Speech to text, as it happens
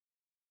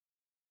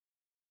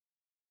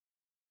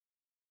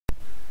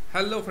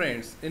Hello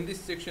friends, in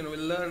this section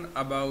we'll learn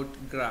about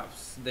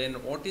graphs. Then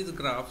what is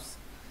graphs?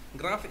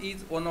 Graph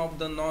is one of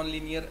the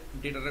non-linear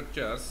data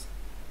structures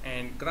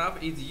and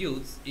graph is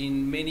used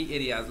in many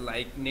areas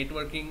like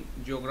networking,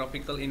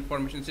 geographical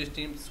information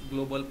systems,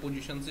 global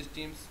position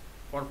systems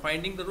for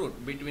finding the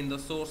route between the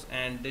source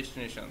and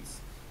destinations.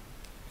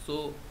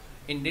 So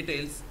in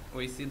details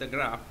we see the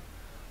graph.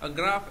 A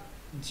graph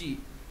G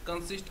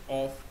consists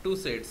of two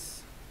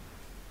sets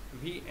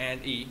V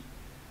and E.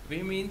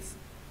 V means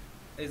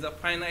is a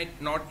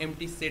finite not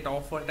empty set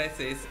of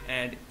vertices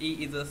and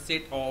E is a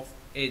set of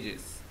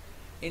edges.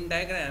 In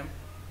diagram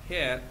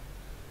here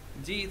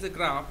G is a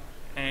graph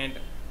and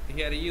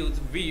here use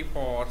V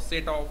for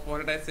set of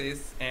vertices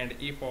and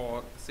E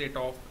for set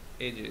of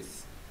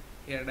edges.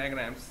 Here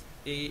diagrams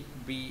A,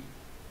 B,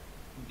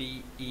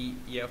 D, E,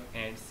 F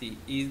and C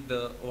is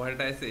the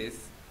vertices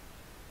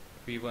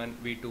V1,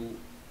 V2,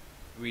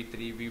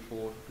 V3,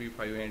 V4,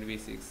 V5 and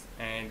V6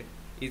 and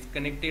is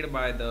connected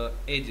by the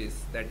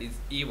edges, that is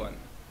E1,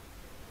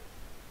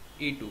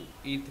 E2,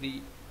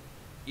 E3,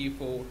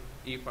 E4,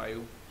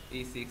 E5,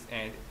 E6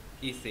 and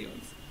E7.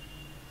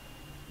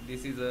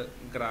 This is a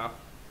graph.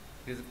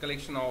 It is a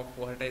collection of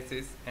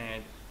vertices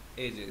and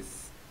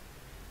edges.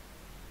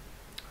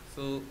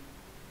 So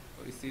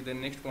we see the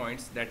next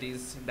points, that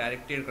is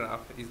directed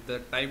graph is the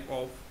type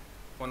of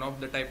one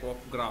of the type of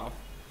graph.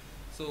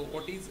 So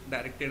what is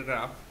directed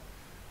graph?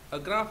 A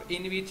graph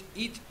in which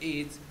each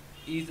edge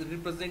is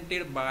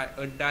represented by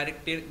a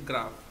directed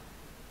graph.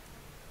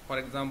 For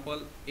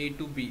example, A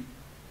to B,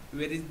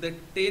 where is the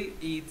tail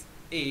is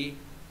A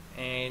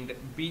and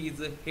B is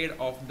the head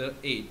of the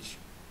edge,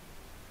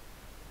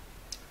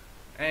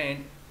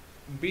 and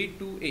B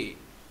to A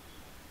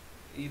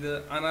is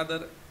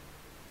another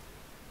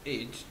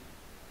edge.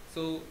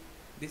 So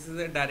this is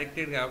a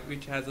directed graph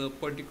which has a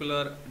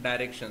particular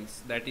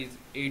directions, that is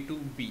A to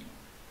B,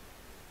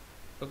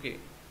 okay,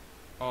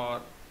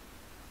 or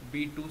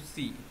B to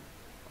C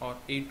or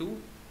A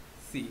to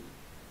C.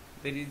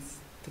 There is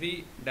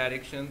three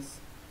directions.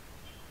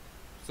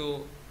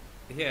 So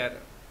here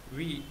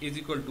V is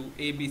equal to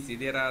ABC.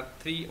 There are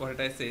three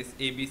vertices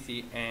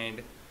ABC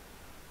and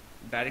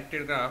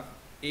directed graph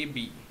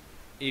AB,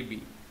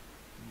 AB,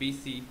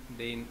 BC,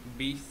 then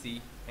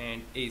BC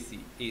and AC,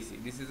 AC.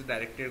 This is a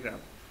directed graph.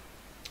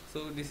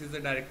 So this is the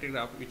directed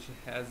graph which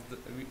has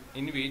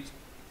in which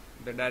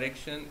the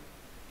direction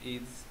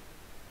is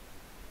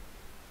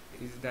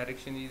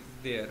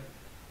there.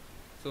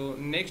 So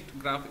next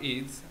graph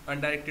is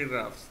undirected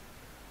graphs.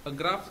 A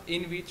graph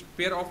in which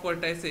pair of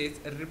vertices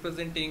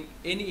representing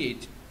any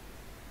edge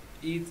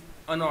is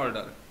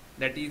unordered,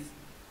 that is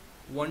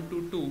 1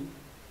 to 2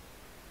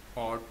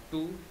 or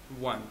 2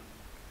 1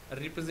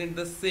 represent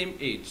the same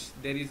edge.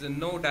 There is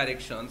no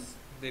directions,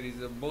 there is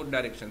both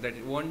directions, that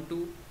is 1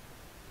 to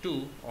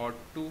 2 or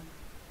 2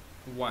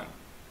 1.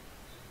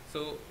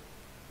 So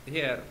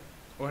here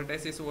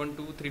vertices 1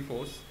 2 3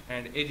 4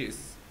 and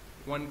edges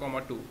 1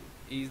 comma 2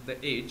 is the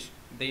edge,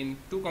 then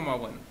 2 comma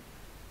 1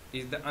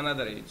 is the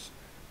another edge.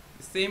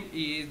 The same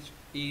edge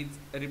is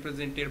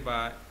represented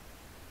by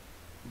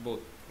both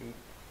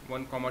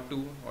 1 comma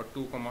 2 or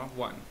 2 comma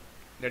 1,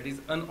 that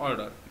is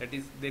unordered, that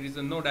is there is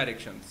no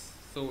directions,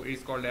 so it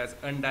is called as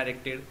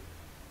undirected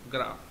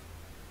graph.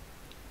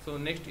 So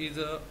next is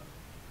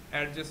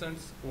adjacent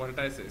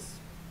vertices.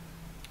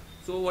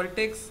 So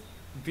vertex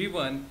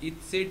V1 is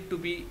said to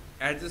be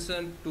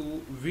adjacent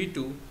to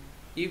V2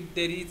 if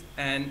there is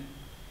an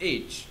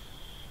edge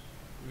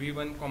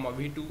V1 comma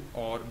V2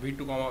 or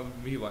V2 comma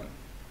V1.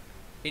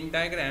 In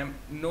diagram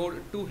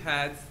node 2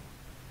 has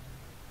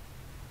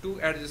two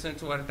adjacent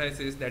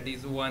vertices, that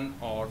is 1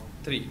 or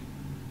 3.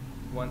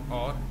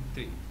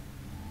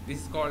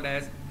 This is called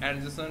as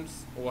adjacent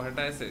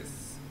vertices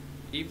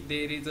if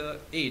there is a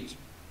edge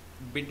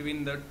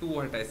between the two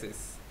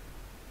vertices.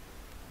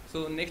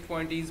 So next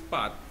point is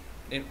path.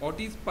 And what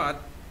is path?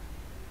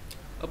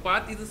 A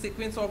path is a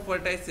sequence of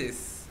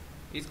vertices,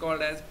 is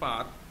called as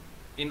path.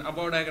 In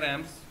above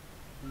diagrams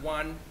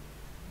 1,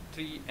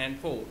 3 and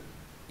 4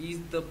 is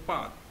the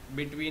path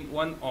between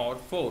 1 or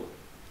 4.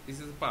 This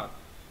is path,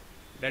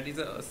 that is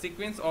a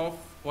sequence of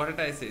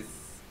vertices.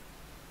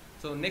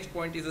 So next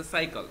point is a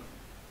cycle.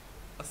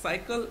 A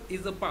cycle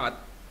is a path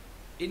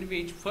in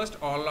which first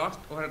or last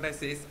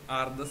vertices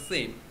are the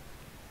same.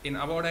 In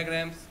above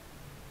diagrams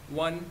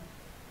 1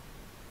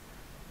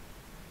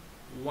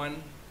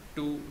 1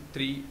 2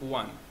 3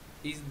 1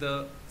 is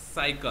the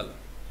cycle,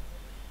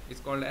 it's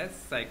called as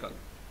cycle.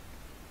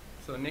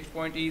 So next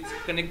point is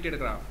connected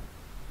graph.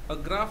 A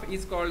graph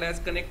is called as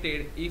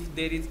connected if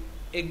there is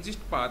exist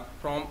path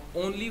from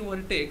only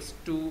vertex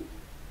to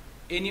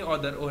any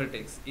other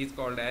vertex, is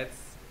called as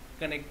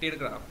connected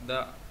graph.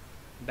 The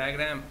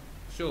diagram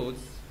shows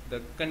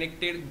the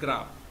connected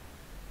graph.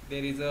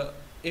 There is a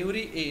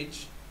every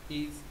edge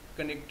is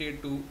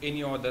connected to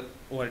any other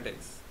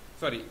vertex.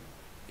 Sorry,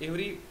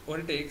 every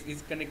vertex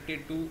is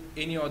connected to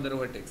any other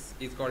vertex,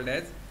 is called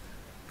as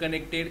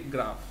connected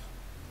graph.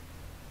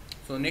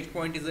 So next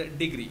point is a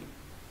degree.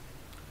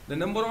 The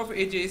number of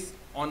edges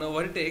on a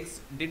vertex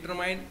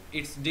determine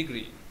its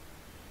degree.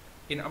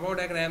 In above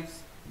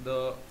diagrams,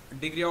 the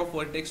degree of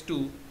vertex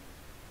 2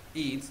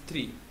 is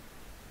 3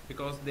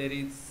 because there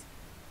is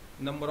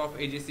number of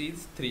edges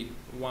is 3,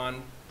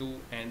 1, 2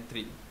 and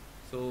 3.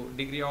 So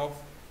degree of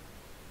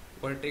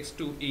vertex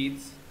 2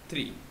 is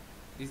 3.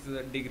 This is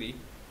the degree.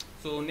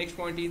 So next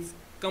point is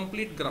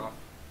complete graph.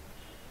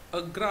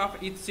 A graph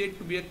is said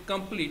to be a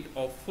complete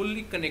or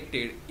fully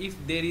connected if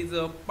there is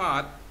a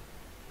path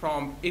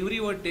from every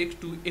vertex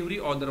to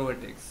every other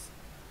vertex.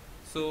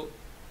 So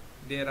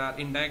there are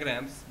in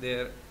diagrams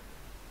there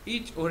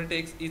each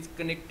vertex is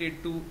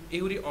connected to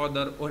every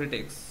other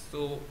vertex.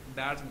 So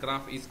that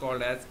graph is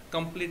called as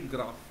complete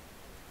graph.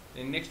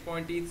 The next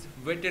point is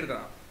weighted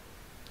graph.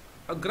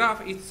 A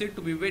graph is said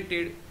to be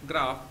weighted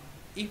graph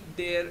if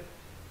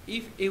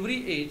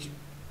every edge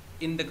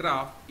in the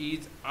graph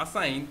is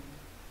assigned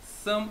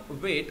some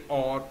weight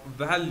or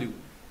value.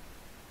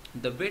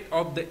 The weight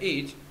of the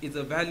edge is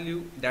a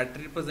value that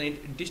represents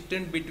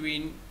distance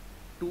between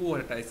two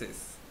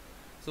vertices.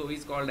 So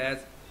it's called as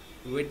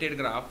weighted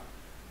graph,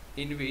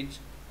 in which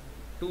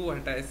two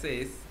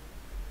vertices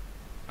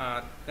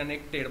are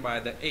connected by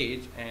the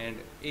edge and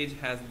edge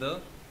has the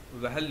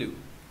value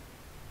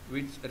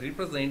which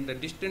represent the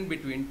distance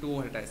between two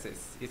vertices.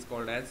 Is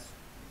called as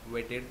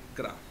weighted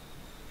graph.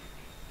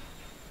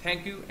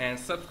 Thank you and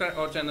subscribe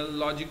our channel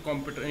Logic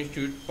Computer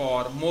Institute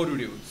for more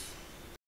videos.